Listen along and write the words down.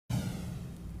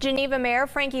Geneva Mayor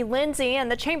Frankie Lindsey and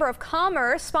the Chamber of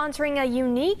Commerce sponsoring a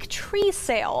unique tree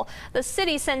sale. The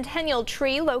city centennial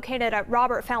tree located at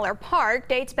Robert Fowler Park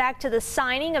dates back to the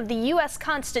signing of the U.S.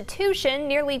 Constitution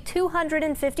nearly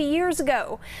 250 years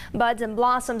ago. Buds and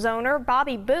Blossoms owner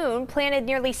Bobby Boone planted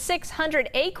nearly 600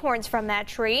 acorns from that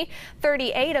tree.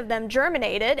 38 of them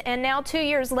germinated, and now 2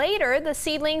 years later, the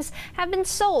seedlings have been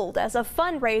sold as a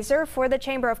fundraiser for the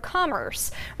Chamber of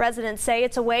Commerce. Residents say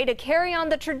it's a way to carry on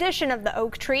the tradition of the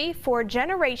oak tree for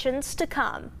generations to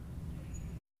come.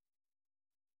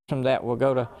 From that will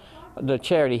go to the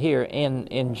charity here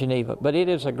in Geneva, but it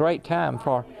is a great time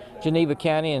for Geneva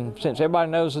County, and since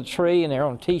everybody knows the tree and they're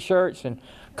on t-shirts and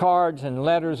cards and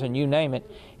letters and you name it,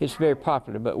 it's very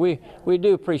popular. But we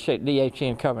do appreciate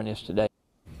DHN covering this today.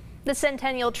 The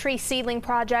Centennial Tree Seedling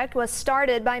Project was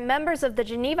started by members of the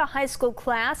Geneva High School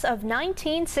class of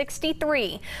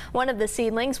 1963. One of the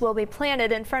seedlings will be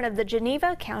planted in front of the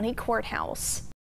Geneva County Courthouse.